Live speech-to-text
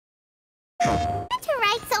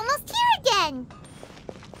Winterite's almost here again.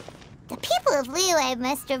 The people of Liyue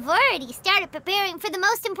must have already started preparing for the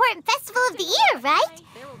most important festival of the year, right?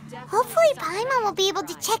 Hopefully Paimon will be able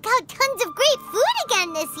to check out tons of great food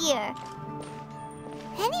again this year.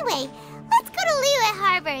 Anyway, let's go to Liyue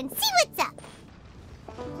Harbor and see what's up.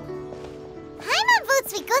 Paimon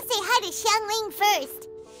votes we go say hi to Xiangling first.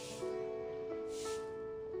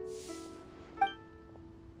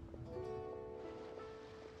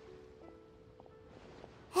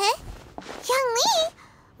 Huh? Xiangling?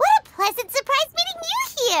 What a pleasant surprise meeting you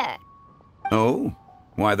here! Oh?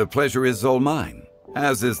 Why, the pleasure is all mine.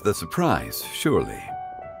 As is the surprise, surely.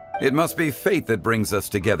 It must be fate that brings us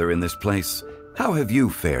together in this place. How have you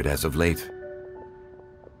fared as of late?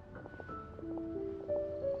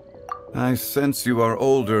 I sense you are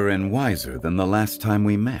older and wiser than the last time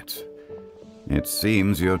we met. It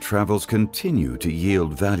seems your travels continue to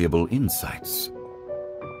yield valuable insights.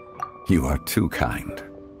 You are too kind.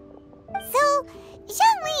 So,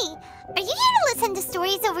 Xiangling, are you here to listen to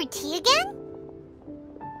stories over tea again?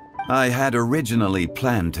 I had originally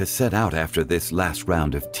planned to set out after this last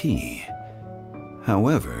round of tea.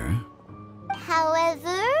 However,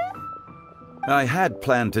 I had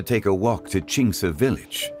planned to take a walk to Qingce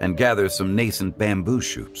village and gather some nascent bamboo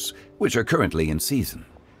shoots, which are currently in season.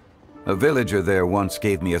 A villager there once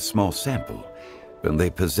gave me a small sample, and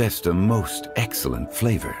they possessed a most excellent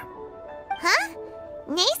flavor. Huh?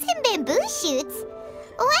 Nascent bamboo shoots?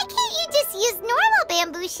 Why can't you just use normal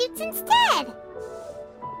bamboo shoots instead?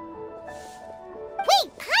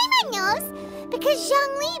 Wait, Paimon knows! Because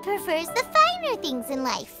Zhongli prefers the finer things in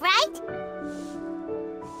life, right?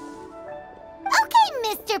 Okay,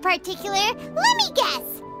 Mr. Particular, let me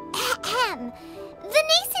guess. Ahem. The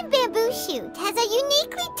nascent bamboo shoot has a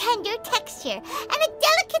uniquely tender texture and a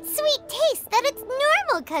delicate sweet taste that its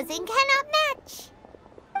normal cousin cannot match.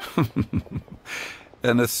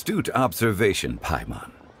 An astute observation,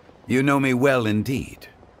 Paimon. You know me well indeed.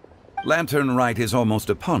 Lantern Rite is almost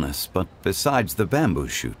upon us, but besides the bamboo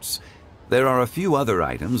shoots, there are a few other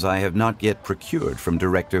items I have not yet procured from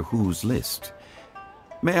Director Hu's list.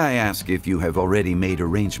 May I ask if you have already made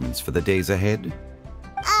arrangements for the days ahead?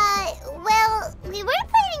 Well, we were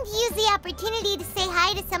planning to use the opportunity to say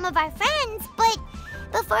hi to some of our friends, but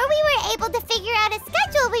before we were able to figure out a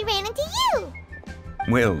schedule, we ran into you.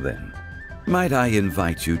 Well then, might I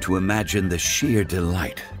invite you to imagine the sheer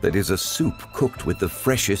delight that is a soup cooked with the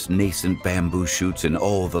freshest nascent bamboo shoots in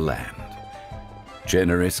all the land.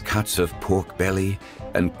 Generous cuts of pork belly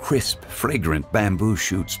and crisp, fragrant bamboo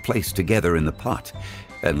shoots placed together in the pot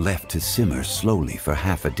and left to simmer slowly for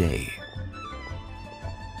half a day.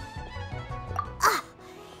 Oh,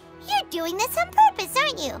 you're doing this on purpose,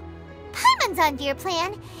 aren't you? Paimon's onto your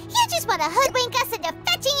plan. You just want to hoodwink us into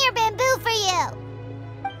fetching your bamboo for you.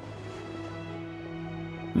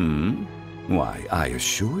 Why, I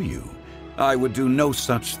assure you, I would do no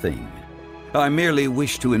such thing. I merely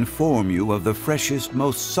wish to inform you of the freshest,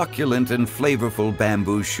 most succulent and flavorful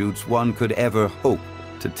bamboo shoots one could ever hope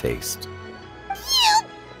to taste.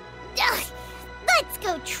 Ugh, let's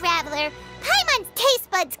go, Traveler. Paimon's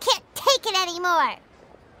taste buds can't take it anymore.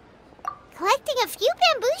 Collecting a few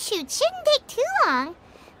bamboo shoots shouldn't take too long.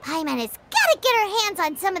 Paimon has got to get her hands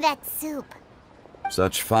on some of that soup.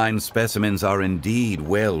 Such fine specimens are indeed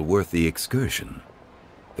well worth the excursion.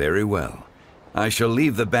 Very well. I shall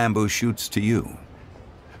leave the bamboo shoots to you.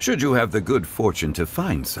 Should you have the good fortune to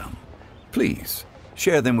find some, please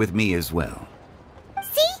share them with me as well.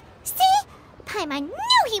 See? Paimon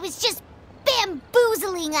knew he was just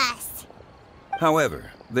bamboozling us. However,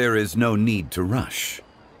 there is no need to rush.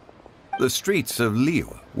 The streets of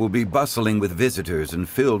Liyue will be bustling with visitors and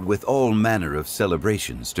filled with all manner of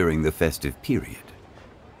celebrations during the festive period.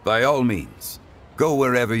 By all means, go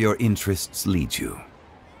wherever your interests lead you.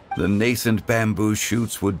 The nascent bamboo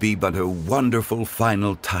shoots would be but a wonderful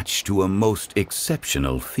final touch to a most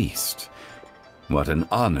exceptional feast. What an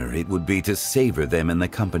honor it would be to savor them in the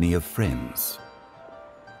company of friends.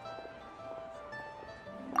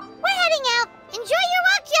 We're heading out. Enjoy your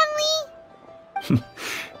walk, Zhongli.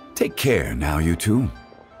 Take care now, you two.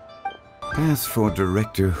 As for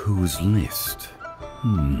Director Hu's list,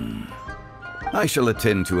 I shall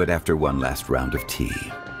attend to it after one last round of tea.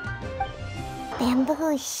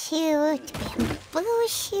 Bamboo shoot,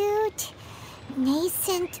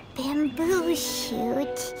 nascent bamboo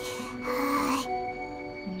shoot.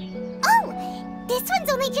 Oh, this one's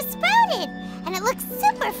only just sprouted, and it looks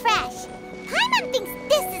super fresh. Paimon thinks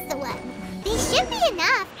this is the one. These should be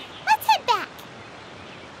enough. Let's head back.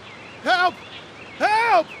 Help!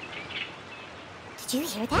 Help! Did you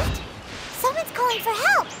hear that? Someone's calling for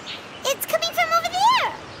help. It's coming from over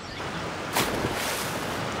there.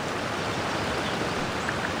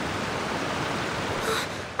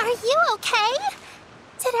 okay?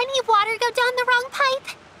 Did any water go down the wrong pipe?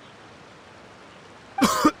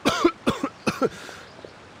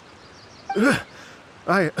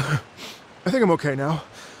 I think I'm okay now.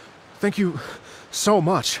 Thank you so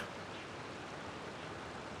much.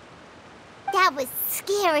 That was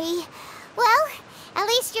scary. Well, at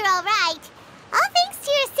least you're all right. All thanks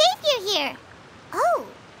to your savior here. Oh,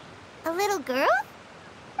 a little girl?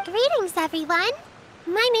 Greetings, everyone.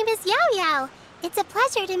 My name is Yo-Yo. It's a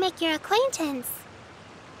pleasure to make your acquaintance.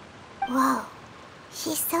 Whoa,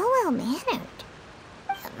 she's so well-mannered.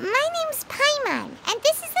 My name's Paimon, and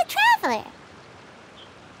this is the Traveler.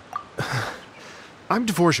 I'm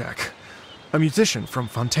Dvorak, a musician from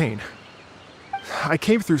Fontaine. I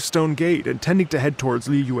came through Stone Gate intending to head towards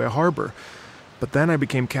Liyue Harbor, but then I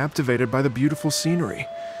became captivated by the beautiful scenery,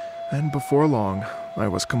 and before long, I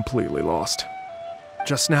was completely lost.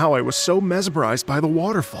 Just now, I was so mesmerized by the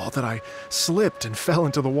waterfall that I slipped and fell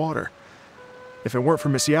into the water. If it weren't for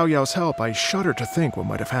Miss Yao Yao's help, I shudder to think what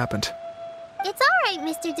might have happened. It's all right,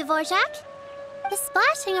 Mr. Dvorak. The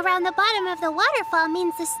splashing around the bottom of the waterfall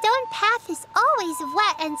means the stone path is always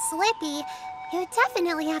wet and slippy. You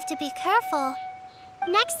definitely have to be careful.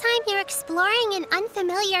 Next time you're exploring an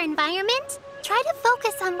unfamiliar environment, try to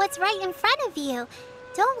focus on what's right in front of you.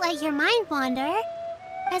 Don't let your mind wander.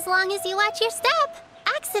 As long as you watch your step,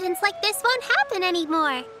 accidents like this won't happen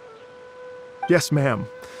anymore. Yes, ma'am.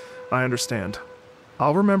 I understand.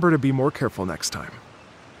 I'll remember to be more careful next time.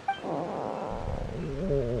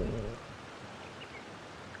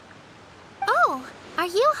 Oh, are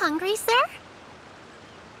you hungry, sir?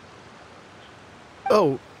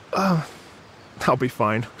 Oh, I'll be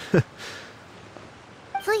fine.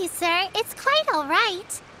 Please, sir, it's quite all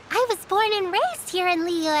right. I was born and raised here in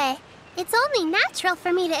Liyue. It's only natural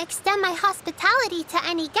for me to extend my hospitality to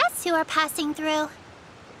any guests who are passing through.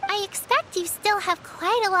 I expect you still have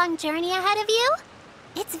quite a long journey ahead of you.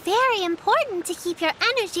 It's very important to keep your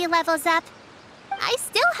energy levels up. I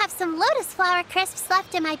still have some lotus flower crisps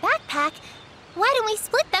left in my backpack. Why don't we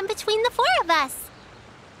split them between the four of us?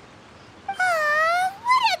 Aw,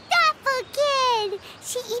 what a thoughtful kid!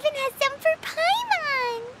 She even has some for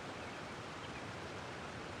Paimon!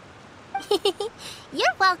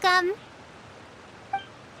 You're welcome.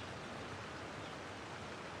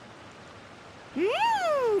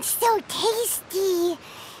 Mmm, so tasty.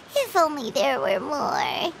 If only there were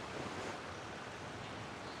more.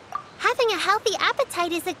 Having a healthy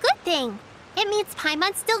appetite is a good thing. It means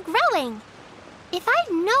Paimon's still growing. If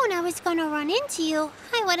I'd known I was gonna run into you,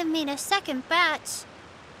 I would have made a second batch.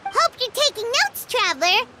 Hope you're taking notes,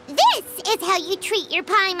 Traveler. This is how you treat your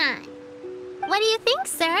Paimon. What do you think,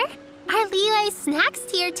 sir? Are Liyue's snacks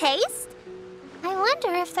to your taste? I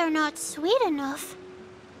wonder if they're not sweet enough.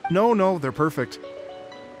 No, they're perfect.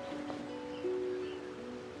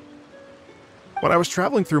 When I was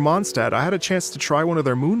traveling through Mondstadt, I had a chance to try one of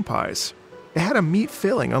their moon pies. It had a meat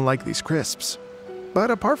filling, unlike these crisps. But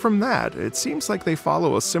apart from that, it seems like they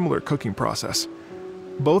follow a similar cooking process.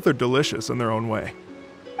 Both are delicious in their own way.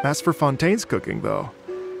 As for Fontaine's cooking, though,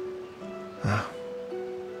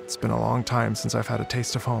 it's been a long time since I've had a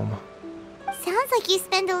taste of home. Sounds like you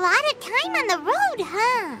spend a lot of time on the road,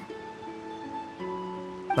 huh?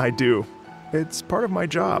 I do. It's part of my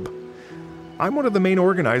job. I'm one of the main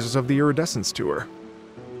organizers of the Iridescence Tour.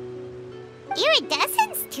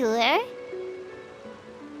 Iridescence Tour?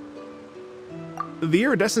 The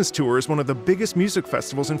Iridescence Tour is one of the biggest music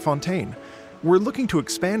festivals in Fontaine. We're looking to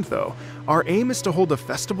expand, though. Our aim is to hold a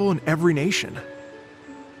festival in every nation.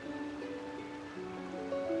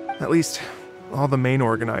 At least, all the main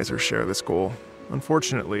organizers share this goal.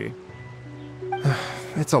 Unfortunately,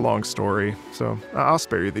 it's a long story, so I'll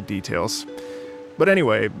spare you the details. But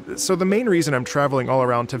anyway, so the main reason I'm traveling all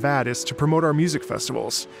around Teyvat is to promote our music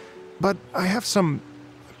festivals. But I have some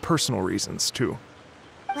personal reasons, too.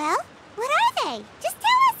 Well, what are they? Just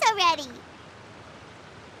tell us already.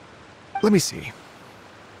 Let me see.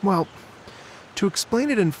 Well, to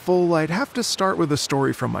explain it in full, I'd have to start with a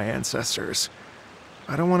story from my ancestors.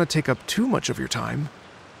 I don't want to take up too much of your time.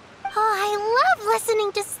 Oh, I love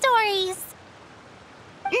listening to stories.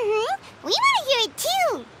 We want to hear it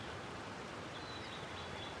too.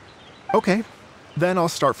 Okay, then I'll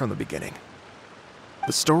start from the beginning.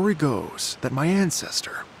 The story goes that my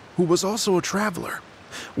ancestor, who was also a traveler,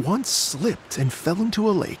 once slipped and fell into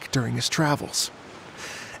a lake during his travels.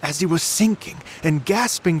 As he was sinking and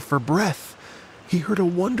gasping for breath, he heard a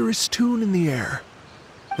wondrous tune in the air.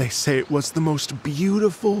 They say it was the most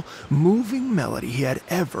beautiful, moving melody he had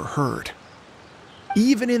ever heard.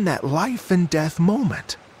 Even in that life and death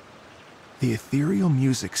moment, the ethereal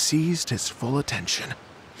music seized his full attention.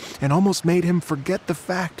 and almost made him forget the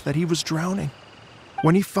fact that he was drowning.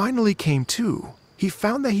 When he finally came to, he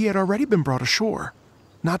found that he had already been brought ashore.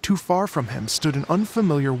 Not too far from him stood an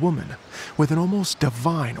unfamiliar woman with an almost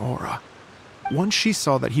divine aura. Once she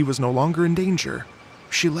saw that he was no longer in danger,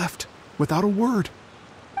 she left without a word.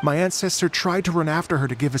 My ancestor tried to run after her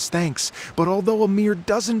to give his thanks, but although a mere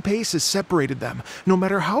dozen paces separated them, no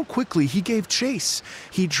matter how quickly he gave chase,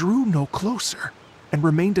 he drew no closer and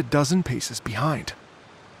remained a dozen paces behind.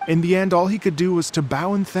 In the end, all he could do was to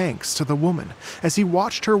bow in thanks to the woman as he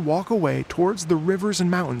watched her walk away towards the rivers and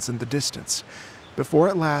mountains in the distance, before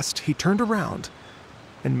at last he turned around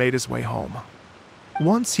and made his way home.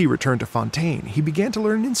 Once he returned to Fontaine, he began to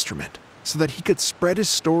learn an instrument so that he could spread his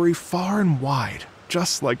story far and wide,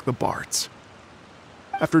 just like the bards.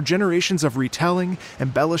 After generations of retelling,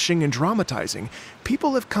 embellishing, and dramatizing,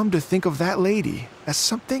 people have come to think of that lady as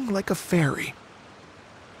something like a fairy.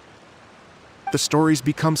 The story's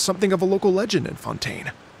become something of a local legend in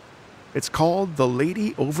Fontaine. It's called the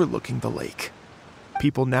Lady Overlooking the Lake.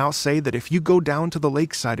 People now say that if you go down to the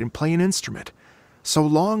lakeside and play an instrument, so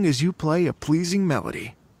long as you play a pleasing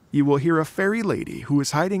melody, you will hear a fairy lady who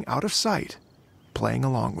is hiding out of sight, playing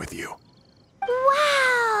along with you.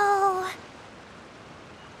 Wow!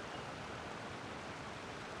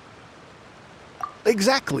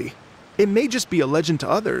 Exactly. It may just be a legend to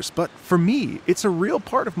others, but for me, it's a real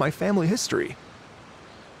part of my family history.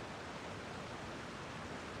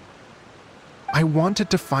 I wanted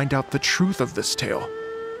to find out the truth of this tale,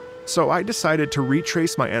 so I decided to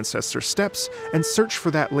retrace my ancestors' steps and search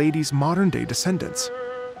for that lady's modern-day descendants.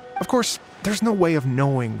 Of course, there's no way of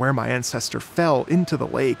knowing where my ancestor fell into the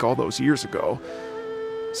lake all those years ago,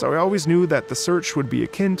 so I always knew that the search would be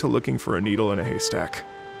akin to looking for a needle in a haystack.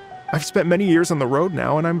 I've spent many years on the road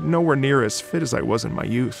now, and I'm nowhere near as fit as I was in my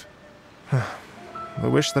youth. The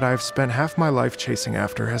wish that I've spent half my life chasing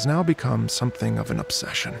after has now become something of an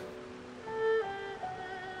obsession.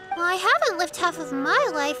 Well, I haven't lived half of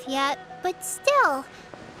my life yet, but still,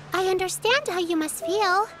 I understand how you must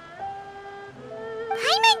feel.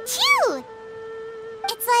 Paimon too!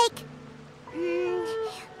 It's like...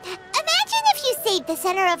 imagine if you saved the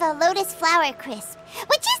center of a lotus flower crisp,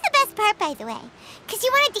 which is the best part, by the way, because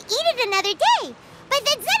you wanted to eat it another day, but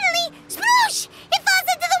then suddenly, sploosh! It falls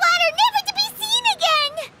into the water, never to be seen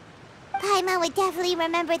again! Paimon would definitely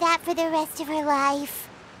remember that for the rest of her life.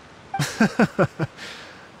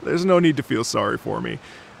 There's no need to feel sorry for me.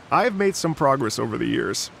 I've made some progress over the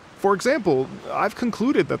years. For example, I've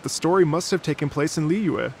concluded that the story must have taken place in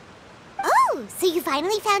Liyue. Oh, so you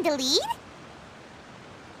finally found a lead?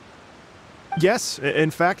 Yes, in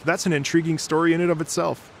fact, that's an intriguing story in and of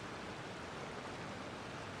itself.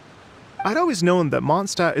 I'd always known that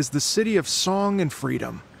Mondstadt is the city of song and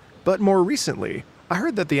freedom, but more recently, I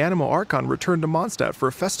heard that the Anemo Archon returned to Mondstadt for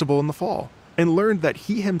a festival in the fall, and learned that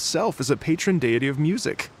he himself is a patron deity of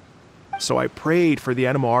music. So I prayed for the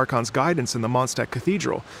Anemo Archon's guidance in the Mondstadt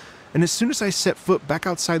Cathedral, and as soon as I set foot back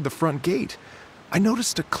outside the front gate, I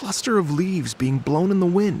noticed a cluster of leaves being blown in the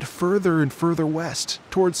wind further and further west,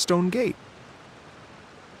 towards Stone Gate.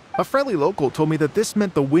 A friendly local told me that this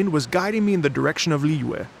meant the wind was guiding me in the direction of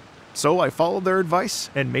Liyue, so I followed their advice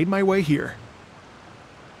and made my way here.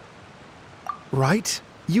 Right?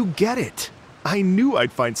 You get it. I knew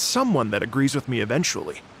I'd find someone that agrees with me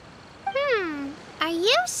eventually. Are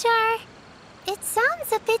you sure? It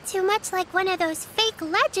sounds a bit too much like one of those fake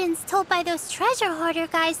legends told by those treasure hoarder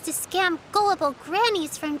guys to scam gullible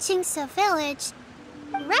grannies from Jingsa Village.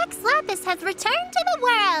 Rex Lapis has returned to the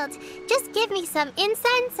world. Just give me some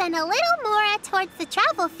incense and a little more towards the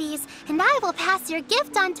travel fees, and I will pass your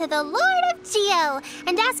gift on to the Lord of Geo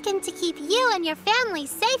and ask him to keep you and your family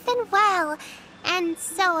safe and well. And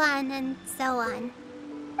so on and so on.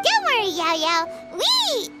 Don't worry, Yo-Yo.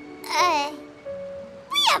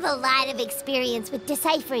 We have a lot of experience with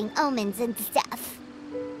deciphering omens and stuff.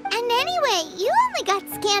 And anyway, you only got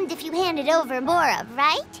scammed if you handed over Mora,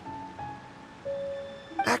 right?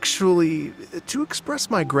 Actually, to express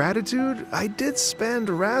my gratitude, I did spend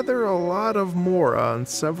rather a lot of Mora on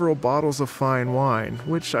several bottles of fine wine,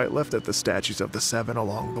 which I left at the Statues of the Seven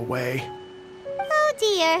along the way. Oh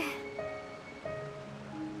dear.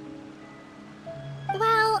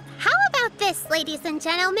 Well, how about this, ladies and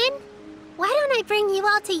gentlemen? Why don't I bring you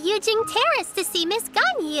all to Yujing Terrace to see Miss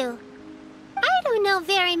Ganyu? I don't know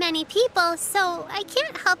very many people, so I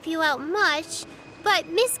can't help you out much. But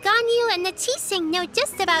Miss Ganyu and the Teesing know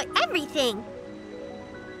just about everything.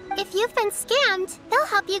 If you've been scammed, they'll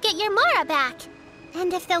help you get your Mora back.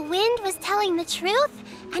 And if the wind was telling the truth,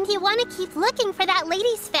 and you want to keep looking for that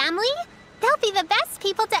lady's family, they'll be the best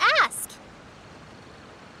people to ask.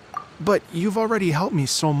 But you've already helped me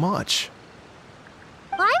so much.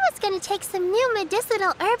 Well, I was gonna take some new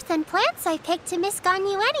medicinal herbs and plants I picked to Miss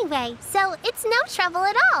Ganyu anyway, so it's no trouble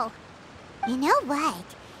at all. You know what?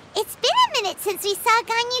 It's been a minute since we saw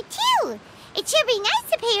Ganyu too. It should be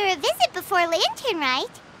nice to pay her a visit before Lantern,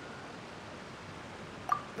 right?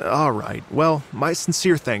 All right. Well, my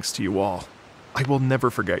sincere thanks to you all. I will never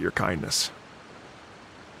forget your kindness.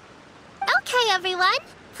 Okay, everyone.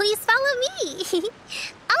 Please follow me.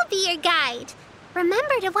 I'll be your guide.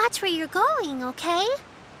 Remember to watch where you're going, okay?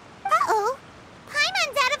 Uh-oh.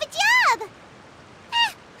 Paimon's out of a job.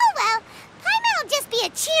 Oh well. Paimon will just be a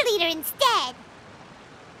cheerleader instead.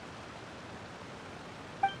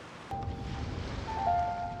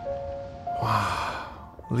 Wow.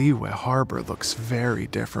 Liyue Harbor looks very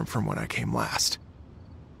different from when I came last.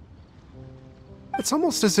 It's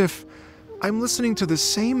almost as if I'm listening to the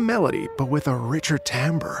same melody, but with a richer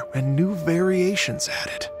timbre and new variations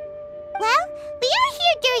added. Well, we are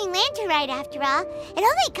here during Lantern Rite after all. It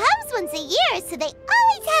only comes once a year, so they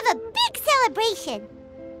always have a big celebration.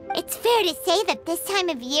 It's fair to say that this time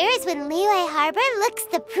of year is when Liyue Harbor looks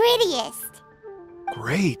the prettiest.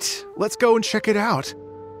 Great. Let's go and check it out.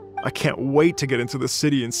 I can't wait to get into the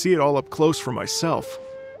city and see it all up close for myself.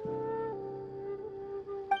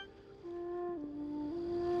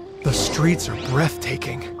 The streets are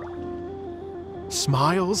breathtaking.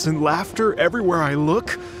 Smiles and laughter everywhere I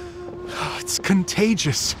look. It's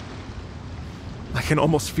contagious. I can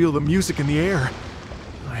almost feel the music in the air.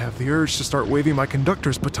 I have the urge to start waving my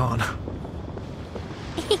conductor's baton.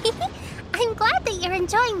 I'm glad that you're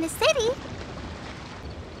enjoying the city.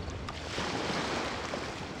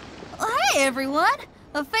 Hey, everyone!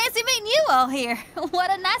 Fancy meeting you all here.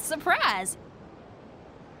 What a nice surprise.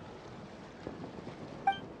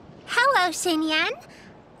 Hello, Xinyan.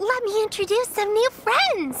 Let me introduce some new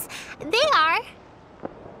friends. They are...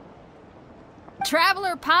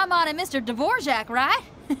 Traveler, Paimon, and Mr. Dvorak, right?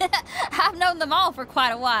 I've known them all for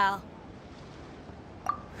quite a while.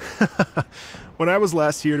 When I was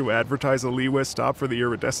last here to advertise a Liyue stop for the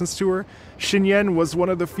Iridescence Tour, Xinyan was one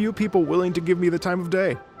of the few people willing to give me the time of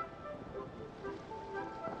day.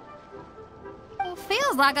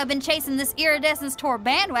 Feels like I've been chasing this Iridescence Tour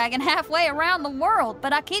bandwagon halfway around the world,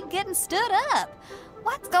 but I keep getting stood up.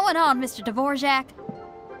 What's going on, Mr. Dvorak?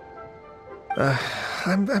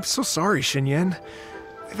 I'm so sorry, Xinyan.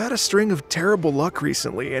 We've had a string of terrible luck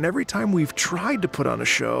recently, and every time we've tried to put on a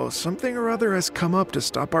show, something or other has come up to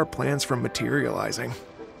stop our plans from materializing.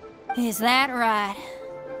 Is that right?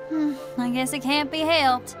 I guess it can't be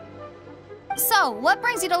helped. So, what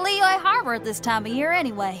brings you to Liyue Harbor at this time of year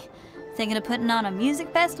anyway? Thinking of putting on a music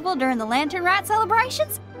festival during the Lantern Rite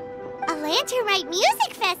celebrations? A Lantern Rite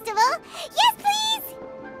music festival? Yes, please!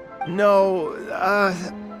 No,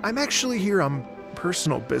 I'm actually here on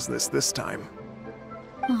personal business this time.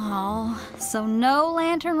 Oh, so no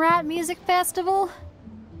Lantern Rite music festival?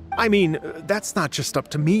 I mean, that's not just up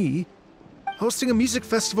to me. Hosting a music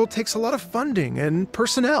festival takes a lot of funding and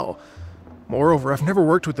personnel. Moreover, I've never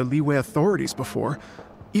worked with the Liyue authorities before.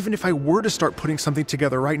 Even if I were to start putting something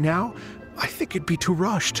together right now, I think it'd be too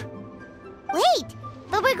rushed. Wait,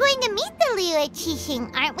 but we're going to meet the Liyue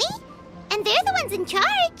Qixing, aren't we? And they're the ones in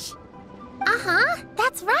charge. Uh-huh,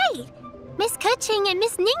 that's right. Miss Keqing and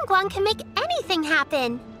Miss Ningguang can make anything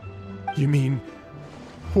happen. You mean...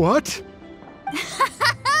 what?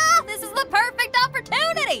 This is the perfect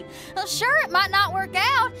opportunity! Well, sure, it might not work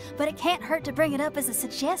out, but it can't hurt to bring it up as a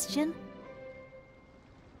suggestion.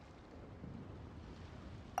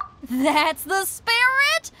 That's the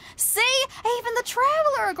spirit! See, even the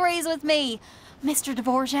Traveler agrees with me. Mr.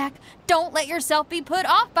 Dvorak, don't let yourself be put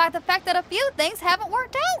off by the fact that a few things haven't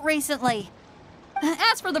worked out recently.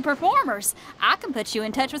 As for the performers, I can put you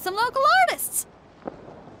in touch with some local artists.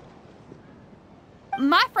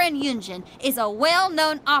 My friend Yunjin is a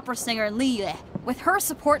well-known opera singer in Liyue. With her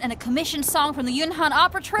support and a commissioned song from the Yunhan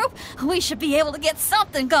Opera Troupe, we should be able to get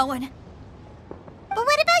something going. But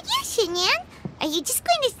what about you, Xinyan? Are you just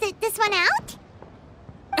going to sit this one out?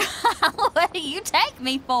 What do you take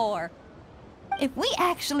me for? If we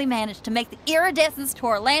actually manage to make the Iridescence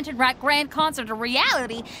Tour Lantern Rite Grand Concert a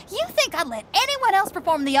reality, you think I'd let anyone else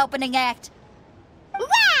perform the opening act?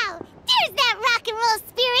 Wow! There's that rock and roll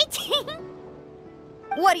spirit!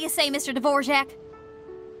 What do you say, Mr. Dvorak?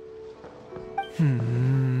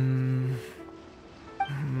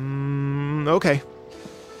 Okay.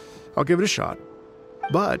 I'll give it a shot.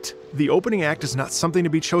 But the opening act is not something to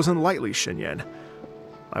be chosen lightly, Xinyan.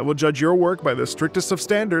 I will judge your work by the strictest of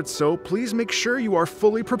standards, so please make sure you are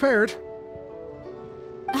fully prepared.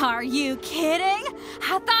 Are you kidding?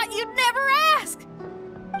 I thought you'd never ask.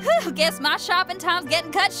 Whew, guess my shopping time's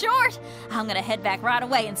getting cut short. I'm gonna head back right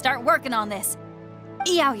away and start working on this.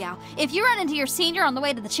 Yao Yao, if you run into your senior on the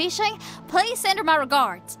way to the Qixing, please send her my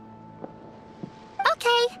regards.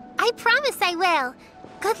 Okay, I promise I will.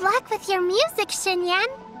 Good luck with your music, Xinyan.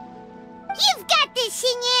 You've got this,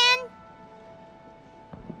 Xinyan!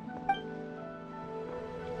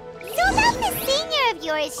 So about the senior of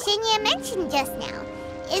yours Xinyan mentioned just now,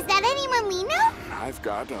 is that anyone we know? I've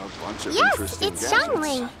got a bunch of Yes, interesting it's gadgets.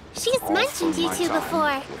 Xiangling. She's All mentioned from you my two time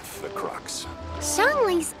before. With the crux.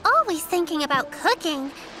 Xiangling's always thinking about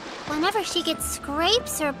cooking. Whenever she gets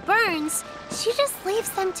scrapes or burns, she just leaves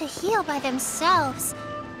them to heal by themselves.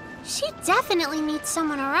 She definitely needs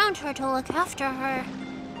someone around her to look after her.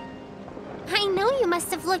 I know you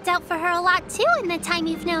must have looked out for her a lot too in the time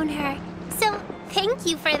you've known her. So, thank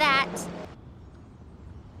you for that.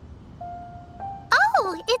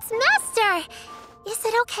 Oh, it's Master! Is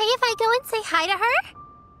it okay if I go and say hi to her?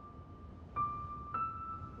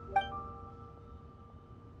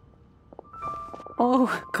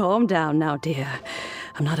 Oh, calm down now, dear.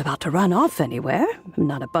 I'm not about to run off anywhere. I'm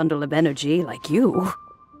not a bundle of energy like you.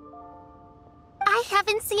 I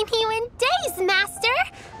haven't seen you in days, Master!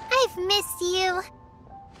 I've missed you.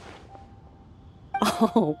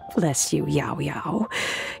 Oh, bless you, Yao Yao.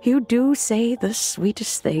 You do say the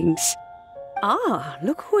sweetest things. Ah,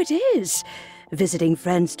 look who it is. Visiting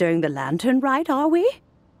friends during the lantern rite, are we?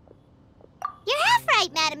 You're half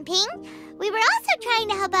right, Madam Ping. We were also trying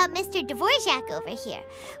to help out Mr. Dvorak over here.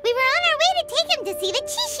 We were on our way to take him to see the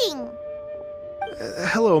Qixing.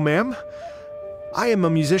 Hello, ma'am. I am a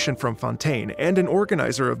musician from Fontaine and an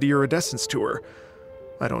organizer of the Iridescence Tour.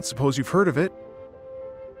 I don't suppose you've heard of it.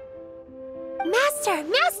 Master!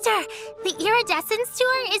 Master! The Iridescence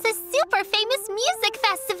Tour is a super famous music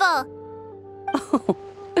festival! Oh,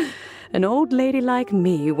 an old lady like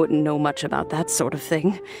me wouldn't know much about that sort of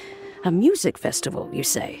thing. A music festival, you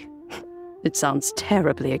say? It sounds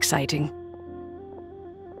terribly exciting.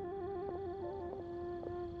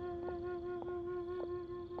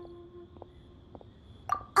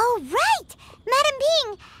 Oh, right! Madam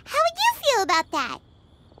Ping, how would you feel about that?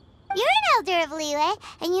 You're an elder of Liyue,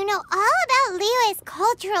 and you know all about Liyue's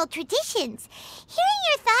cultural traditions. Hearing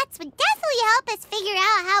your thoughts would definitely help us figure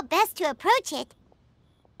out how best to approach it.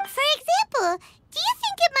 For example, do you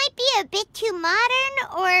think it might be a bit too modern,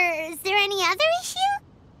 or is there any other issue?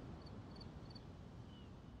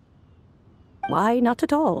 Why, not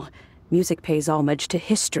at all. Music pays homage to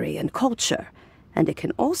history and culture, and it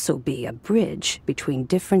can also be a bridge between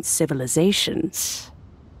different civilizations.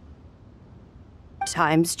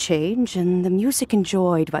 Times change, and the music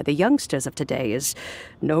enjoyed by the youngsters of today is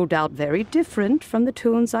no doubt very different from the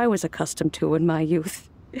tunes I was accustomed to in my youth.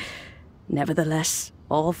 Nevertheless,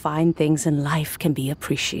 all fine things in life can be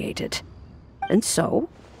appreciated. And so,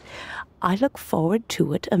 I look forward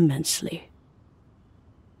to it immensely.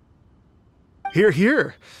 Hear,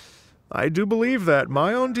 hear. I do believe that,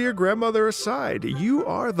 my own dear grandmother aside, you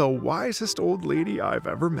are the wisest old lady I've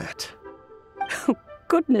ever met.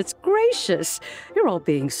 Goodness gracious, you're all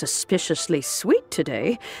being suspiciously sweet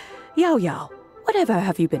today. Yao Yao, whatever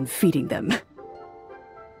have you been feeding them?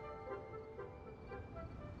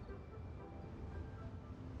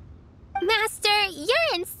 Master,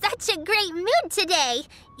 you're in such a great mood today.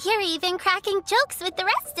 You're even cracking jokes with the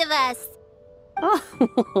rest of us.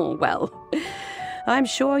 Oh, well, I'm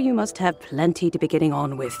sure you must have plenty to be getting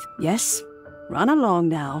on with, yes? Run along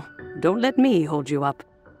now. Don't let me hold you up.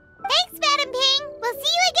 Thanks, Madam Ping. We'll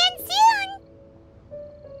see you again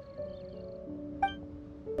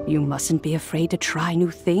soon. You mustn't be afraid to try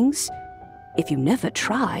new things. If you never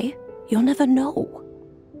try, you'll never know.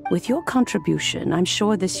 With your contribution, I'm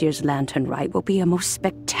sure this year's Lantern Rite will be a most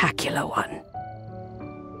spectacular one.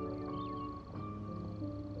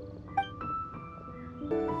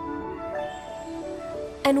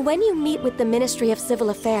 And when you meet with the Ministry of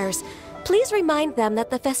Civil Affairs, please remind them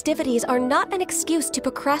that the festivities are not an excuse to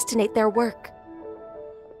procrastinate their work.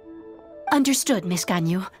 Understood, Miss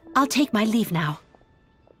Ganyu. I'll take my leave now.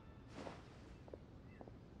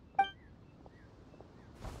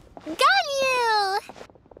 Ganyu!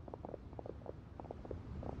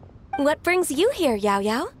 What brings you here, Yao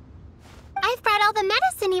Yao? I've brought all the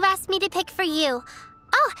medicine you asked me to pick for you.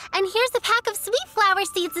 Oh, and here's a pack of sweet flower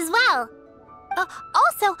seeds as well.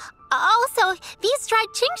 Also, these dried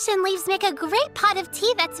Genshin leaves make a great pot of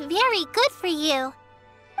tea that's very good for you.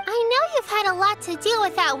 I know you've had a lot to deal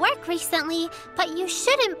with at work recently, but you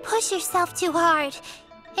shouldn't push yourself too hard.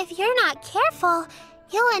 If you're not careful,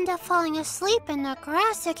 you'll end up falling asleep in the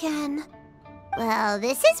grass again. Well,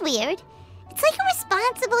 this is weird. It's like a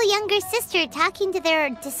responsible younger sister talking to their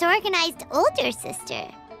disorganized older sister.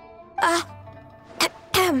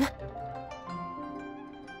 Ahem.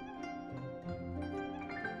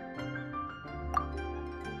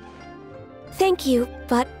 Thank you,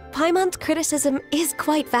 but Paimon's criticism is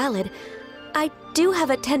quite valid. I do have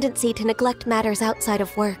a tendency to neglect matters outside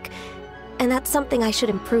of work, and that's something I should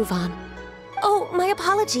improve on. Oh, my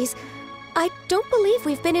apologies. I don't believe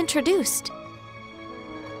we've been introduced.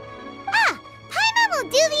 Ah, Paimon will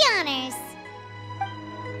do the honors.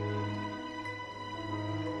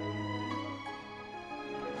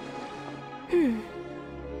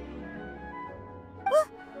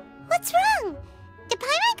 What's wrong? Did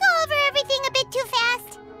Paimon go over everything a bit too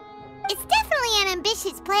fast? It's definitely an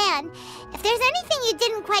ambitious plan. If there's anything you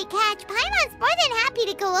didn't quite catch, Paimon's more than happy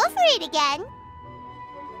to go over it again.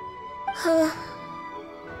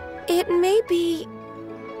 It may be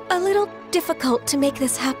a little difficult to make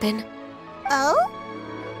this happen. Oh?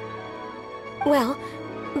 Well,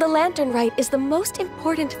 the Lantern Rite is the most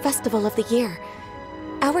important festival of the year.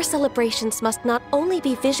 Our celebrations must not only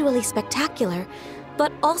be visually spectacular,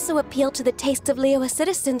 but also appeal to the tastes of Liyue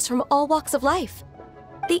citizens from all walks of life.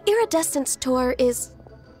 The Iridescence Tour is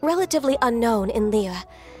relatively unknown in Liyue.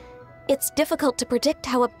 It's difficult to predict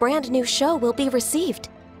how a brand new show will be received.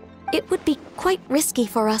 It would be quite risky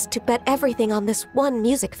for us to bet everything on this one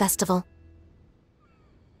music festival.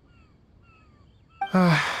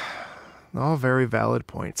 All very valid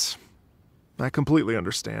points. I completely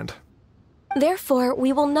understand. Therefore,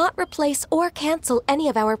 we will not replace or cancel any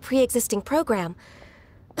of our pre-existing program.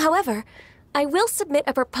 However, I will submit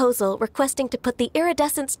a proposal requesting to put the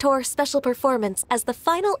Iridescence Tour special performance as the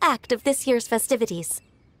final act of this year's festivities.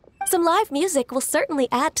 Some live music will certainly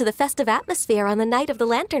add to the festive atmosphere on the night of the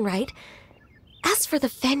Lantern Rite. As for the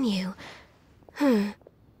venue,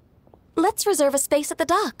 let's reserve a space at the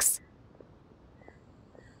docks.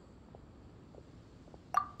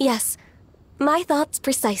 Yes, my thoughts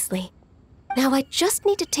precisely. Now I just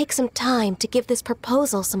need to take some time to give this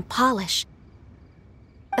proposal some polish.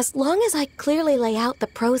 As long as I clearly lay out the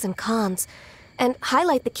pros and cons, and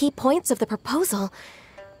highlight the key points of the proposal,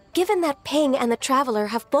 given that Ping and the Traveler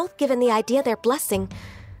have both given the idea their blessing,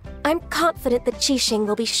 I'm confident that Qixing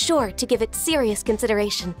will be sure to give it serious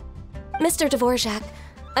consideration. Mr. Dvorak,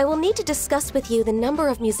 I will need to discuss with you the number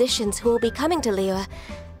of musicians who will be coming to Liyue,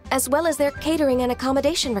 as well as their catering and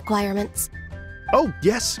accommodation requirements. Oh,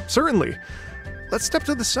 yes, certainly. Let's step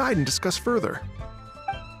to the side and discuss further.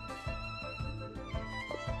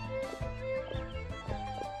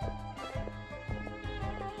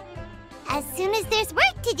 As soon as there's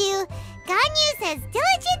work to do, Ganyu's as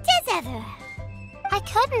diligent as ever. I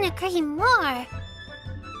couldn't agree more.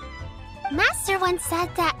 Master once said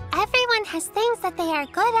that everyone has things that they are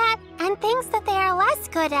good at and things that they are less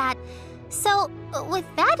good at. So, with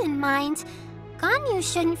that in mind, Ganyu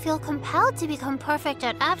shouldn't feel compelled to become perfect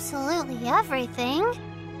at absolutely everything.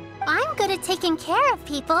 I'm good at taking care of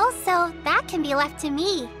people, so that can be left to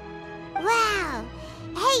me. Wow.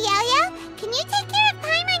 Hey, Yo-Yo, can you take care of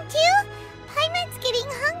Paimon too? Paimon's getting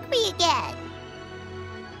hungry again.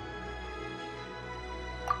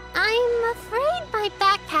 I'm afraid my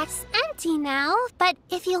backpack's empty now, but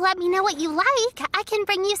if you let me know what you like, I can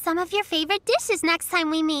bring you some of your favorite dishes next time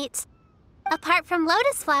we meet. Apart from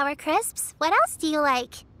lotus flower crisps, what else do you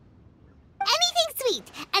like? Anything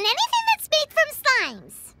sweet, and anything that's made from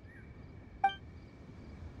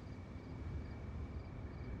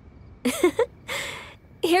slimes.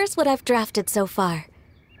 Here's what I've drafted so far.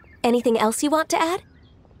 Anything else you want to add?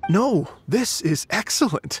 No, this is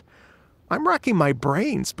excellent. I'm racking my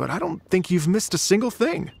brains, but I don't think you've missed a single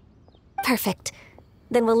thing. Perfect.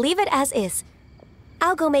 Then we'll leave it as is.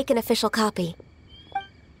 I'll go make an official copy.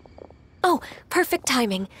 Oh, perfect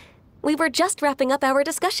timing. We were just wrapping up our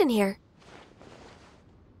discussion here.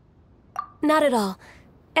 Not at all.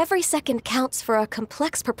 Every second counts for a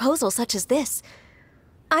complex proposal such as this.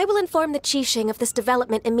 I will inform the Qixing of this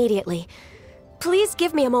development immediately. Please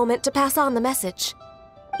give me a moment to pass on the message.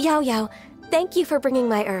 Yao, thank you for bringing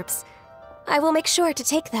my herbs. I will make sure to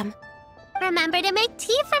take them. Remember to make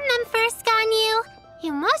tea from them first, Ganyu.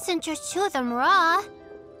 You mustn't just chew them raw.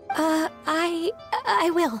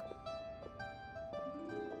 I will.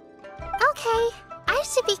 Okay, I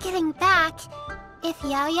should be getting back. If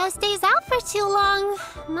Yao stays out for too long,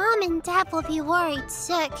 Mom and Dad will be worried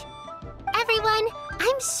sick. Everyone,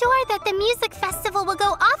 I'm sure that the music festival will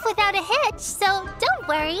go off without a hitch, so don't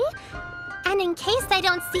worry. And in case I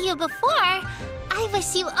don't see you before, I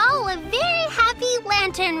wish you all a very happy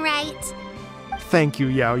Lantern Rite. Thank you,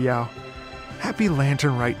 Yao. Happy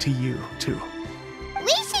Lantern Rite to you, too.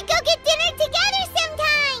 We should go get dinner together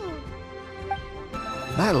sometime!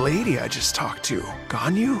 That lady I just talked to,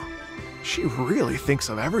 Ganyu, She really thinks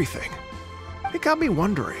of everything. It got me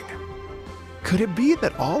wondering, could it be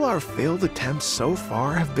that all our failed attempts so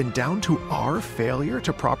far have been down to our failure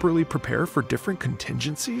to properly prepare for different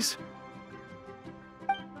contingencies?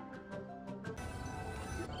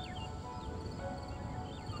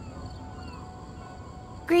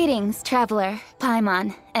 Greetings, Traveler,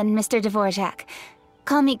 Paimon, and Mr. Dvorak.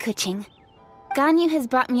 Call me Kuching. Ganyu has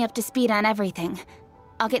brought me up to speed on everything.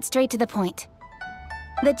 I'll get straight to the point.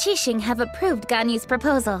 The Qixing have approved Ganyu's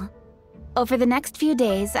proposal. Over the next few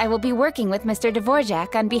days, I will be working with Mr.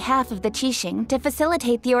 Dvorak on behalf of the Qixing to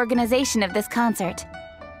facilitate the organization of this concert.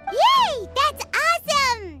 Yay! That's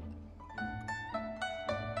awesome!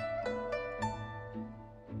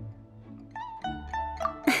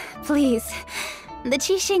 Please. The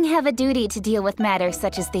Qixing have a duty to deal with matters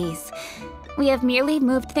such as these. We have merely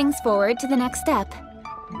moved things forward to the next step.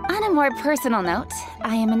 On a more personal note,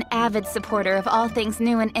 I am an avid supporter of all things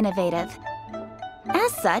new and innovative.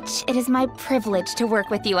 As such, it is my privilege to work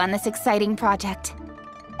with you on this exciting project.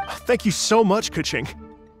 Thank you so much, Kuching.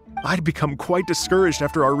 I'd become quite discouraged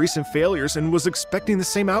after our recent failures and was expecting the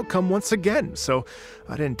same outcome once again, so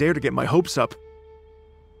I didn't dare to get my hopes up.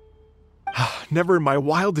 Never in my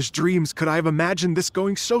wildest dreams could I have imagined this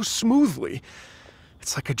going so smoothly.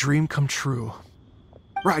 It's like a dream come true.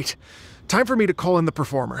 Right, time for me to call in the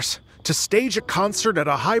performers. To stage a concert at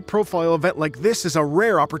a high-profile event like this is a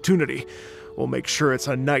rare opportunity. We'll make sure it's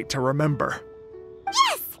a night to remember.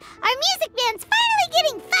 Yes! Our music band's finally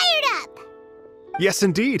getting fired up! Yes,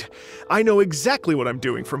 indeed. I know exactly what I'm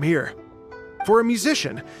doing from here. For a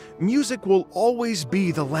musician, music will always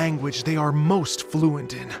be the language they are most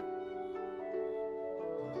fluent in.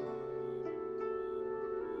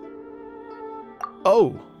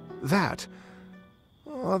 Oh, that.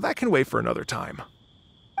 That can wait for another time.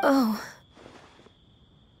 Oh.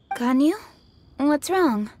 Ganyu? What's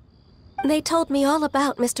wrong? They told me all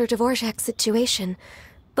about Mr. Dvorak's situation,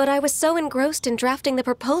 but I was so engrossed in drafting the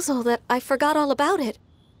proposal that I forgot all about it.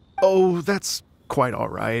 Oh, that's quite all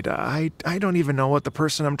right. I don't even know what the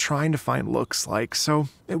person I'm trying to find looks like, so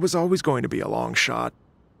it was always going to be a long shot.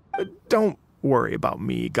 Don't worry about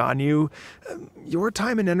me, Ganyu. Your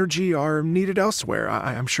time and energy are needed elsewhere.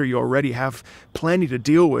 I'm sure you already have plenty to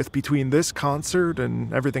deal with between this concert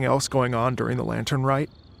and everything else going on during the Lantern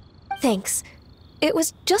Rite. Thanks. It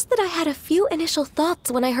was just that I had a few initial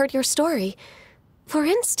thoughts when I heard your story. For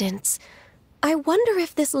instance, I wonder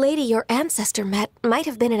if this lady your ancestor met might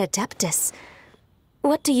have been an Adeptus.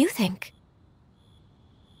 What do you think?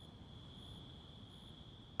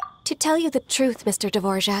 To tell you the truth, Mr.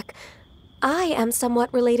 Dvorak, I am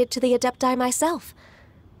somewhat related to the Adepti myself.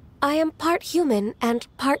 I am part human and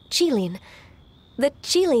part Qilin. The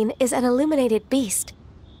Qilin is an illuminated beast.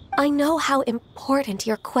 I know how important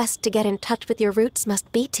your quest to get in touch with your roots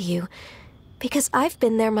must be to you, because I've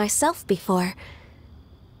been there myself before,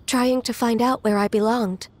 trying to find out where I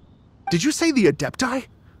belonged. Did you say the Adepti?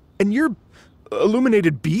 And you're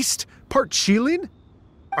illuminated beast? Part Qilin?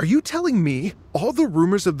 Are you telling me all the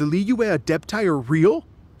rumors of the Liyue Adepti are real?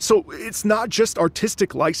 So it's not just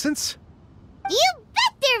artistic license? You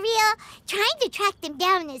bet they're real! Trying to track them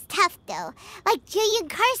down is tough, though. Like Julian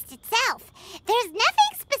Karst itself. There's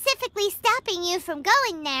nothing specifically stopping you from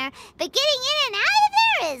going there, but getting in and out of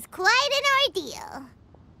there is quite an ordeal.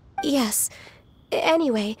 Yes.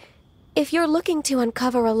 Anyway, if you're looking to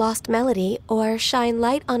uncover a lost melody or shine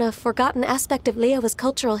light on a forgotten aspect of Liyue's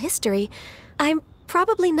cultural history, I'm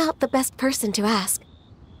probably not the best person to ask.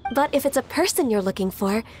 But if it's a person you're looking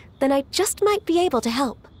for, then I just might be able to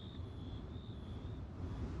help.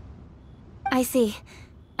 I see.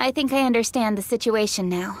 I think I understand the situation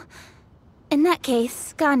now. In that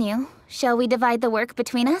case, Ganyu, shall we divide the work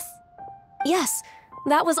between us? Yes,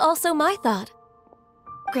 that was also my thought.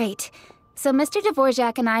 Great. So Mr.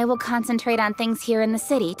 Dvorak and I will concentrate on things here in the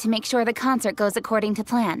city to make sure the concert goes according to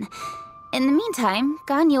plan. In the meantime,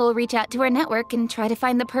 Ganyu will reach out to our network and try to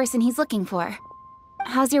find the person he's looking for.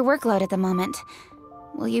 How's your workload at the moment?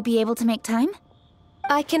 Will you be able to make time?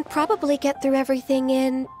 I can probably get through everything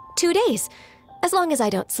in 2 days, as long as I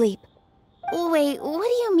don't sleep. Wait, what do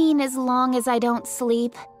you mean as long as I don't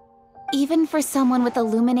sleep? Even for someone with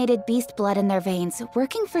illuminated beast blood in their veins,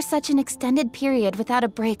 working for such an extended period without a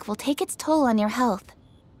break will take its toll on your health.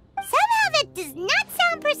 Somehow that does not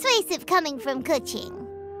sound persuasive coming from Kuching.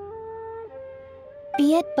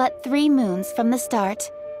 Be it but 3 moons from the start,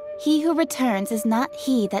 he who returns is not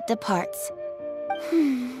he that departs.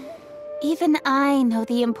 Even I know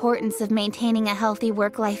the importance of maintaining a healthy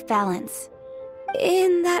work-life balance.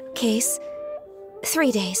 In that case,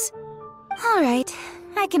 3 days. All right,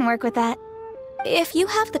 I can work with that. If you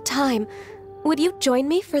have the time, would you join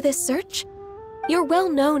me for this search? You're well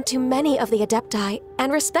known to many of the Adepti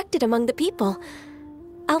and respected among the people.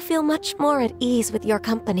 I'll feel much more at ease with your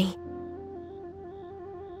company.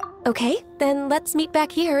 Okay, then let's meet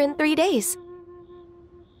back here in 3 days.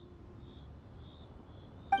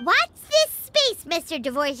 Watch this space, Mr.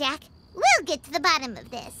 Dvorak. We'll get to the bottom of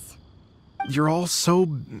this. You're all so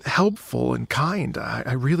helpful and kind.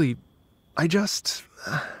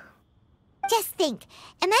 Just think,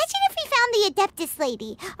 imagine if we found the Adeptus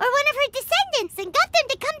lady, or one of her descendants, and got them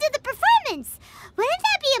to come to the performance. Wouldn't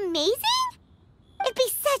that be amazing? It'd be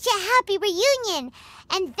such a happy reunion,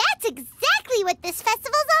 and that's exactly what this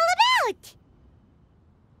festival's all about.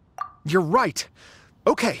 You're right.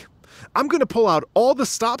 Okay, I'm gonna pull out all the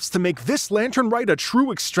stops to make this lantern rite a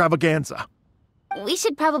true extravaganza. We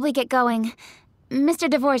should probably get going. Mr.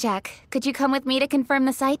 Dvorak, could you come with me to confirm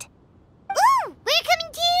the site? Ooh, we're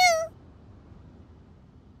coming too!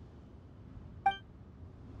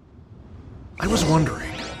 I was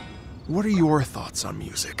wondering, what are your thoughts on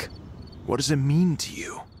music? What does it mean to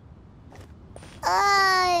you?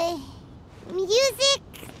 Music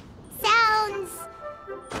sounds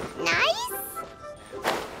nice?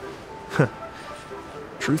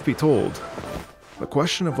 Truth be told, the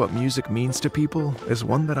question of what music means to people is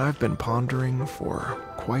one that I've been pondering for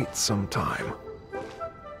quite some time.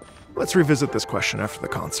 Let's revisit this question after the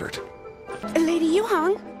concert. Lady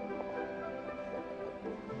Yuhang?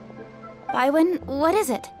 Baiwen, what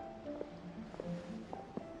is it?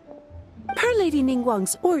 Per Lady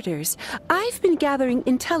Ningguang's orders, I've been gathering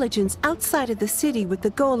intelligence outside of the city with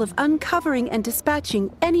the goal of uncovering and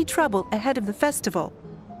dispatching any trouble ahead of the festival.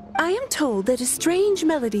 I am told that a strange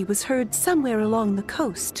melody was heard somewhere along the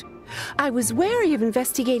coast. I was wary of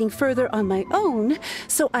investigating further on my own,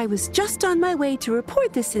 so I was just on my way to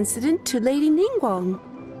report this incident to Lady Ningguang.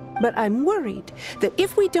 But I'm worried that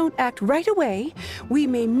if we don't act right away, we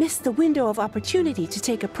may miss the window of opportunity to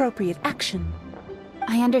take appropriate action.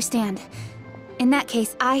 I understand. In that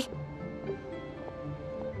case, Yeah,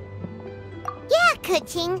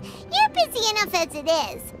 Kuching, you're busy enough as it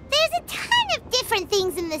is. There's a ton of different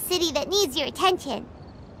things in the city that needs your attention.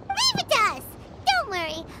 Leave it to us. Don't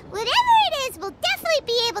worry. Whatever it is, we'll definitely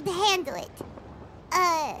be able to handle it.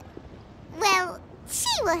 Well,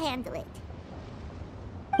 she will handle it.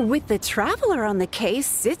 With the Traveler on the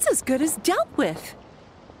case, it's as good as dealt with.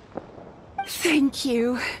 Thank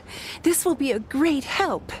you. This will be a great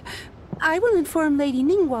help. I will inform Lady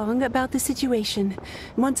Ningguang about the situation.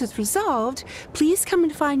 Once it's resolved, please come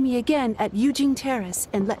and find me again at Yujing Terrace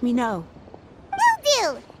and let me know. Will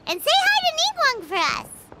do! And say hi to Ningguang for us!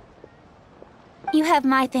 you have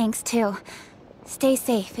my thanks too. Stay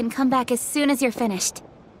safe and come back as soon as you're finished.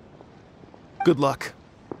 Good luck.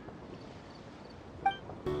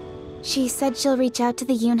 She said she'll reach out to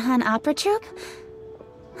the Yunhan Opera Troupe?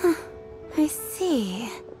 Huh, I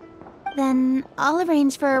see. Then I'll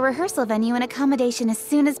arrange for a rehearsal venue and accommodation as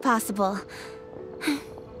soon as possible.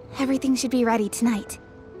 Everything should be ready tonight.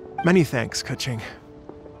 Many thanks, Kuching.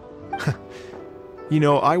 You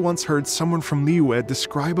know, I once heard someone from Liyue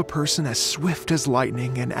describe a person as swift as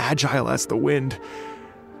lightning and agile as the wind.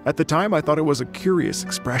 At the time, I thought it was a curious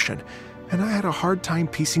expression, and I had a hard time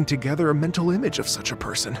piecing together a mental image of such a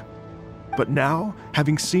person. But now,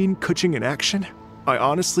 having seen Kuching in action, I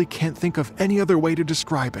honestly can't think of any other way to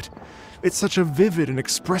describe it. It's such a vivid and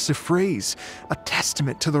expressive phrase, a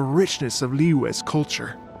testament to the richness of Liyue's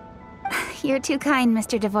culture. You're too kind,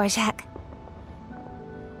 Mr. Dvorak.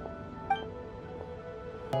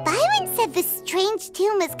 Byron said the strange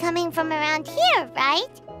tune was coming from around here,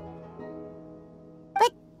 right?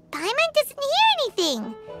 But Paimon doesn't hear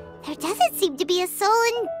anything. There doesn't seem to be a soul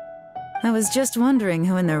in... I was just wondering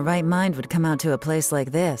who in their right mind would come out to a place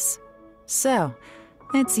like this. So,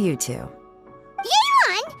 it's you two.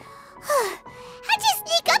 Yeon! How'd you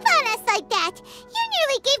sneak up on us like that? You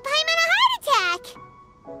nearly gave Paimon a heart attack!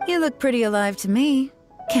 You look pretty alive to me.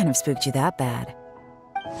 Can't have spooked you that bad.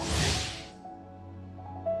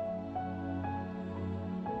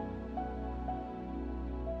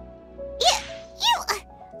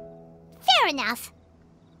 Fair enough.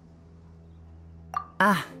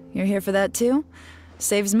 Ah, you're here for that too?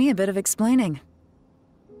 Saves me a bit of explaining.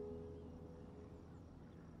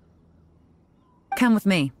 Come with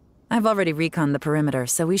me. I've already reconned the perimeter,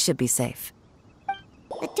 so we should be safe.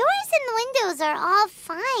 The doors and the windows are all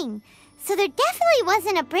fine, so there definitely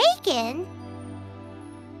wasn't a break-in.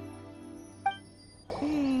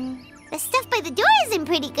 The stuff by the door is in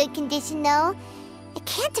pretty good condition, though. It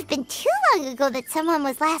can't have been too long ago that someone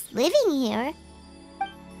was last living here.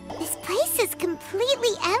 This place is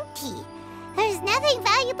completely empty. There's nothing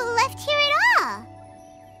valuable left here at all.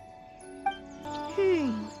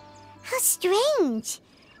 How strange.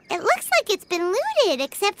 It looks like it's been looted,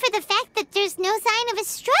 except for the fact that there's no sign of a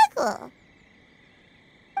struggle.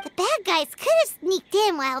 The bad guys could have sneaked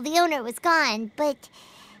in while the owner was gone, but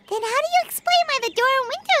then how do you explain why the door and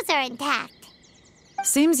windows are intact?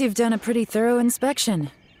 Seems you've done a pretty thorough inspection.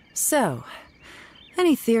 So,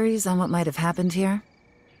 any theories on what might have happened here?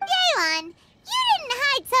 Yelan, you didn't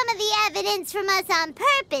hide some of the evidence from us on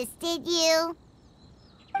purpose, did you?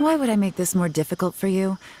 Why would I make this more difficult for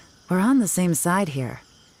you? We're on the same side here.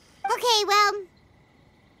 Okay, well...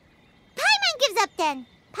 Paimon gives up then.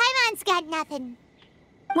 Paimon's got nothing.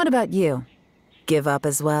 What about you? Give up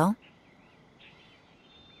as well?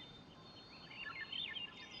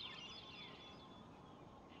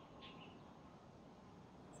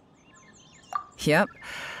 Yep.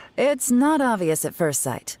 It's not obvious at first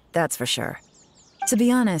sight, that's for sure. To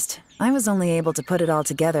be honest, I was only able to put it all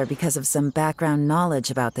together because of some background knowledge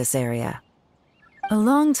about this area. A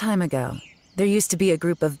long time ago, there used to be a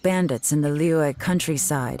group of bandits in the Liyue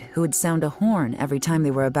countryside who would sound a horn every time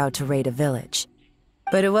they were about to raid a village.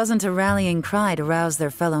 But it wasn't a rallying cry to rouse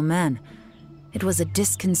their fellow men. It was a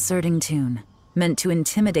disconcerting tune, meant to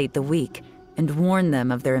intimidate the weak and warn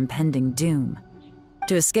them of their impending doom.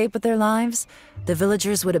 To escape with their lives, the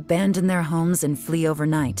villagers would abandon their homes and flee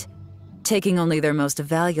overnight, taking only their most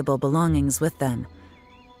valuable belongings with them.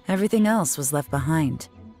 Everything else was left behind.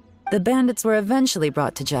 The bandits were eventually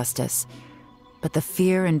brought to justice, but the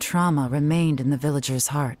fear and trauma remained in the villagers'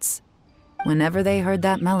 hearts. Whenever they heard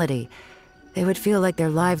that melody, they would feel like their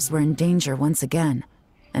lives were in danger once again,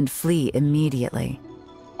 and flee immediately.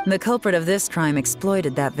 The culprit of this crime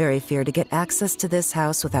exploited that very fear to get access to this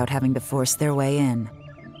house without having to force their way in.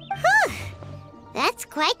 Whew! That's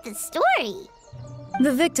quite the story.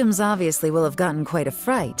 The victims obviously will have gotten quite a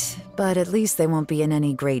fright, but at least they won't be in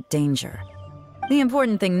any great danger. The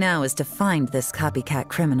important thing now is to find this copycat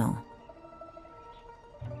criminal.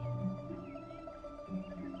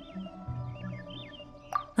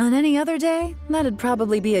 On any other day, that'd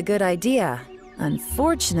probably be a good idea.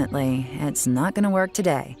 Unfortunately, it's not gonna work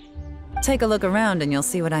today. Take a look around and you'll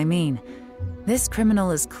see what I mean. This criminal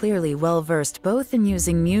is clearly well-versed both in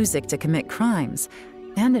using music to commit crimes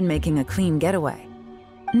and in making a clean getaway.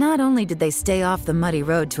 Not only did they stay off the muddy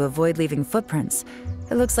road to avoid leaving footprints,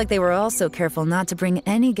 it looks like they were also careful not to bring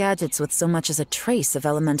any gadgets with so much as a trace of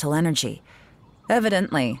elemental energy.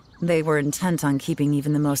 Evidently, they were intent on keeping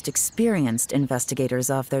even the most experienced investigators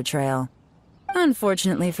off their trail.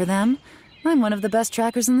 Unfortunately for them, I'm one of the best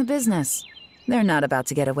trackers in the business. They're not about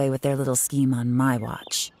to get away with their little scheme on my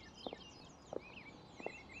watch.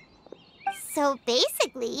 So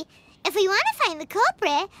basically, if we want to find the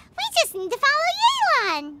culprit, we just need to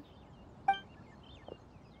follow Yelan.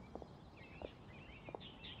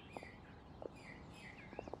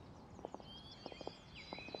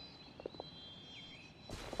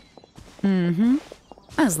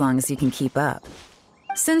 As long as you can keep up.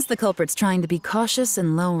 Since the culprit's trying to be cautious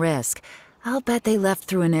and low risk, I'll bet they left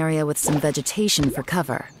through an area with some vegetation for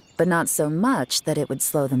cover, but not so much that it would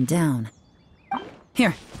slow them down.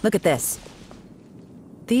 Here, look at this.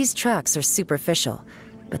 These tracks are superficial,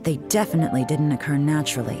 but they definitely didn't occur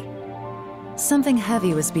naturally. Something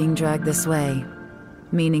heavy was being dragged this way,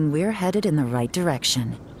 meaning we're headed in the right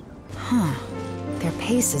direction. Their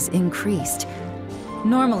pace has increased.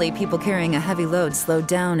 Normally, people carrying a heavy load slow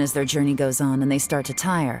down as their journey goes on and they start to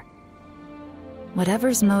tire.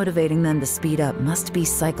 Whatever's motivating them to speed up must be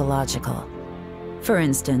psychological. For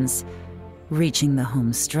instance, reaching the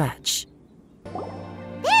home stretch.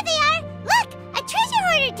 There they are! Look! A treasure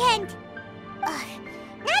hoarder tent! Ugh,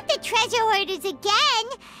 not the treasure hoarders again!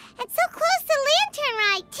 And so close to Lantern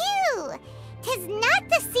Ride, too! 'Tis not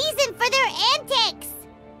the season for their antics!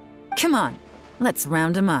 Come on, let's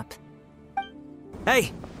round them up.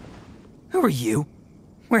 Hey! Who are you?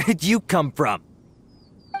 Where did you come from?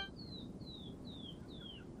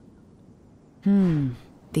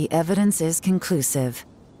 The evidence is conclusive.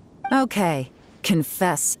 Okay,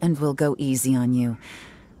 confess and we'll go easy on you.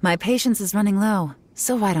 My patience is running low,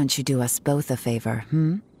 so why don't you do us both a favor,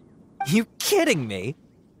 You kidding me?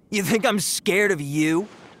 You think I'm scared of you?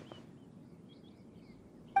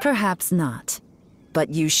 Perhaps not, but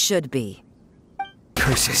you should be.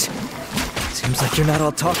 Curses. Seems like you're not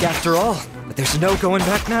all talk after all, but there's no going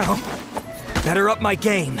back now. Better up my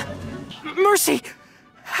game. Mercy!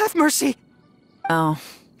 Have mercy! Oh,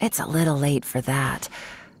 it's a little late for that.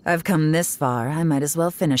 I've come this far, I might as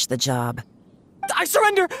well finish the job. I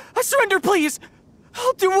surrender! I surrender, please!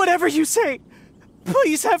 I'll do whatever you say.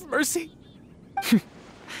 Please have mercy.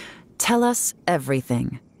 Tell us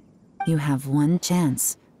everything. You have one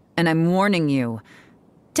chance, and I'm warning you.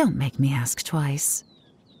 Don't make me ask twice.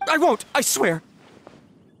 I won't, I swear!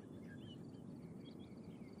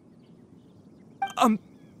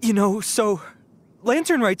 You know, so...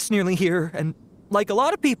 Lantern Right's nearly here, and like a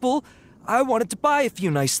lot of people, I wanted to buy a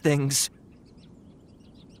few nice things.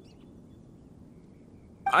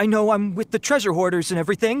 I know I'm with the treasure hoarders and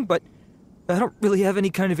everything, but I don't really have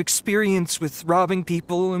any kind of experience with robbing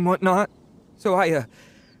people and whatnot. So I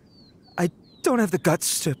don't have the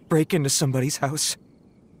guts to break into somebody's house.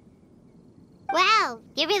 Wow,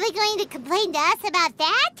 you're really going to complain to us about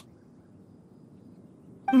that?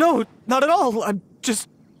 No, not at all. I'm just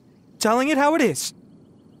telling it how it is.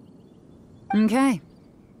 Okay,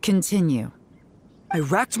 continue. I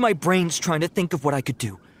racked my brains trying to think of what I could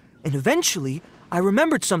do, and eventually I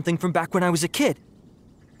remembered something from back when I was a kid.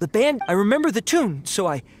 The band, I remember the tune, so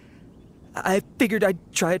I figured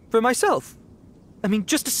I'd try it for myself. I mean,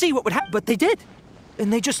 just to see what would happen, but they did.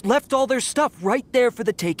 And they just left all their stuff right there for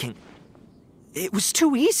the taking. It was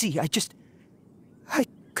too easy, I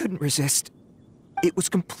couldn't resist. It was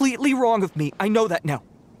completely wrong of me, I know that now.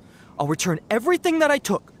 I'll return everything that I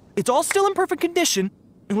took. It's all still in perfect condition,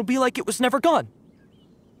 and it'll be like it was never gone.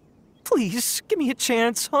 Please, give me a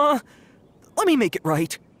chance, huh? Let me make it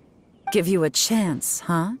right. Give you a chance,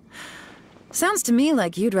 huh? Sounds to me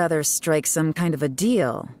like you'd rather strike some kind of a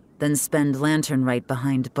deal than spend Lantern Right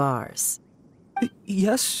behind bars.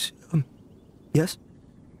 Yes? Yes?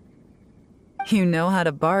 You know how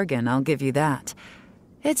to bargain, I'll give you that.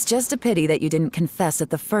 It's just a pity that you didn't confess at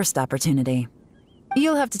the first opportunity.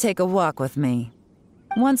 You'll have to take a walk with me.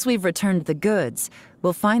 Once we've returned the goods,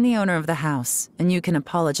 we'll find the owner of the house, and you can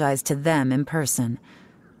apologize to them in person.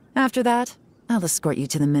 After that, I'll escort you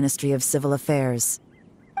to the Ministry of Civil Affairs.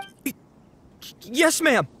 Yes,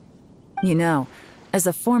 ma'am! You know, as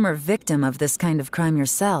a former victim of this kind of crime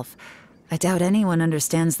yourself, I doubt anyone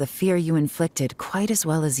understands the fear you inflicted quite as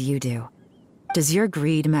well as you do. Does your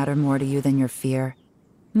greed matter more to you than your fear?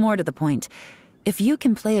 More to the point, if you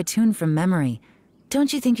can play a tune from memory,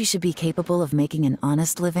 don't you think you should be capable of making an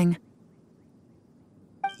honest living?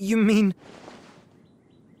 You mean...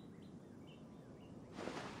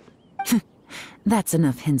 That's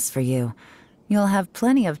enough hints for you. You'll have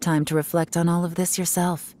plenty of time to reflect on all of this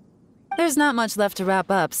yourself. There's not much left to wrap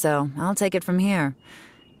up, so I'll take it from here.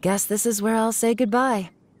 Guess this is where I'll say goodbye.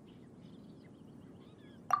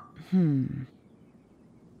 What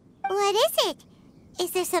is it?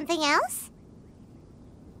 Is there something else?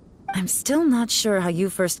 I'm still not sure how you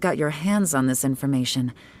first got your hands on this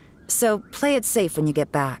information, so play it safe when you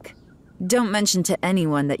get back. Don't mention to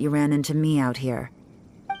anyone that you ran into me out here.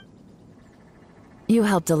 You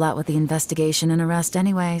helped a lot with the investigation and arrest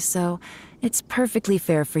anyway, so it's perfectly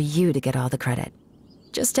fair for you to get all the credit.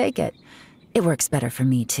 Just take it. It works better for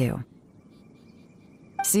me, too.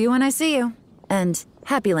 See you when I see you, and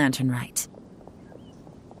happy Lantern Right.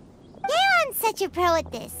 Yeon's such a pro at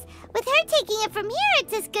this. With her taking it from here,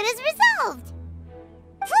 it's as good as resolved.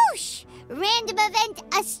 Whoosh! Random event,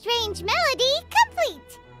 a strange melody,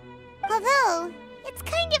 complete! Although, it's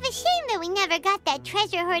kind of a shame that we never got that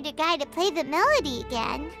treasure hoarder guy to play the melody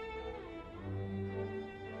again.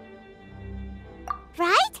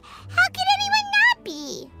 Right? How could anyone not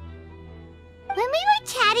be? When we were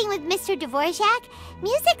chatting with Mr. Dvorak,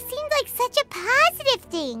 music seemed like such a positive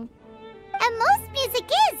thing. And most music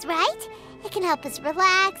is, right? It can help us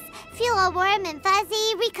relax, feel all warm and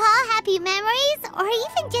fuzzy, recall happy memories, or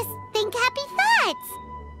even just think happy thoughts.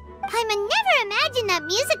 Paimon never imagined that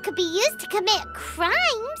music could be used to commit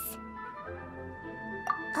crimes.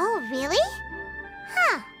 Oh, really?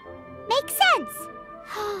 Huh. Makes sense.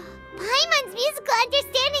 Paimon's musical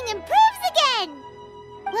understanding improves again!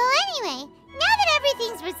 Well, anyway, now that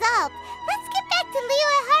everything's resolved, let's get back to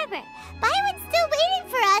Liyue Harbor. Bywin's still waiting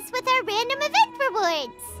for us with our random event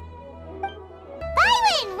rewards.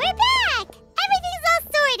 Bywin, we're back! Everything's all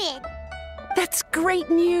sorted! That's great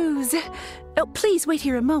news! Oh, please wait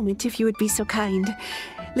here a moment if you would be so kind.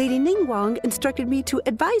 Lady Ningguang instructed me to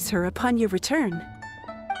advise her upon your return.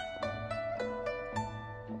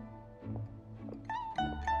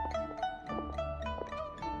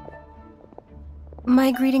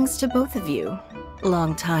 My greetings to both of you.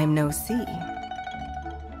 Long time no see.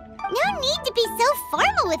 No need to be so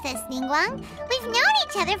formal with us, Ningguang. We've known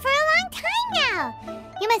each other for a long time now.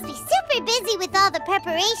 You must be super busy with all the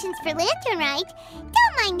preparations for Lantern Right.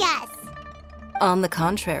 Don't mind us. On the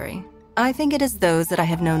contrary, I think it is those that I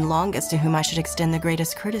have known longest to whom I should extend the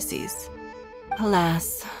greatest courtesies.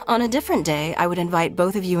 Alas, on a different day, I would invite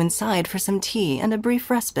both of you inside for some tea and a brief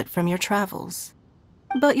respite from your travels.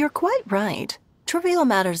 But you're quite right. Trivial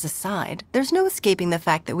matters aside, there's no escaping the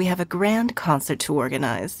fact that we have a grand concert to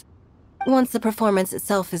organize. Once the performance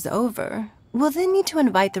itself is over, we'll then need to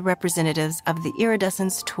invite the representatives of the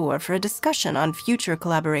Iridescence Tour for a discussion on future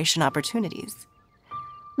collaboration opportunities.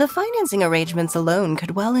 The financing arrangements alone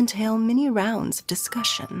could well entail many rounds of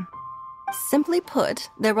discussion. Simply put,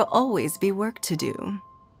 there will always be work to do.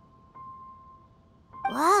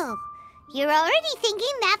 Whoa, you're already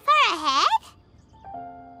thinking that far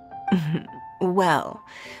ahead? Well,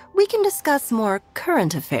 we can discuss more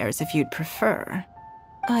current affairs if you'd prefer.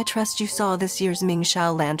 I trust you saw this year's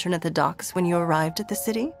Mingxiao lantern at the docks when you arrived at the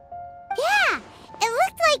city? Yeah, it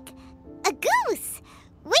looked like a goose.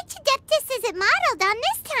 Which Adeptus is it modeled on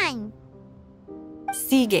this time?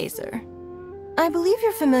 Sea Gazer. I believe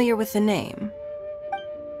you're familiar with the name.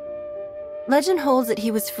 Legend holds that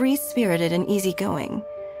he was free-spirited and easygoing.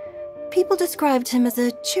 People described him as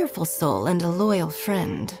a cheerful soul and a loyal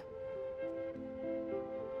friend.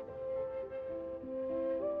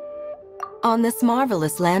 On this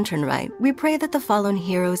marvelous lantern rite, we pray that the fallen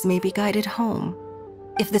heroes may be guided home.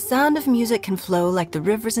 If the sound of music can flow like the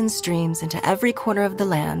rivers and streams into every corner of the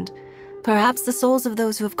land, perhaps the souls of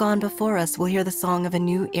those who have gone before us will hear the song of a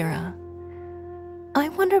new era. I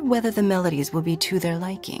wonder whether the melodies will be to their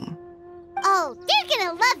liking. Oh, they're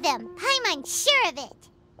gonna love them. Paimon's sure of it.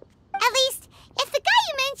 At least, if the guy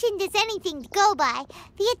you mentioned is anything to go by,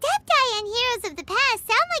 the Adepti and heroes of the past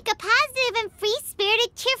sound like a positive and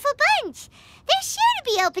free-spirited, cheerful bunch. They're sure to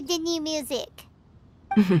be open to new music.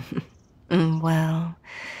 Well,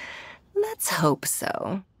 let's hope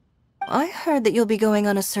so. I heard that you'll be going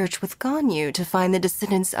on a search with Ganyu to find the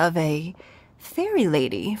descendants of a fairy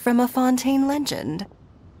lady from a Fontaine legend.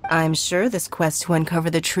 I'm sure this quest to uncover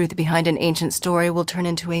the truth behind an ancient story will turn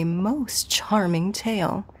into a most charming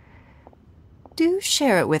tale. Do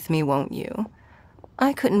share it with me, won't you?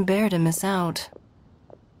 I couldn't bear to miss out.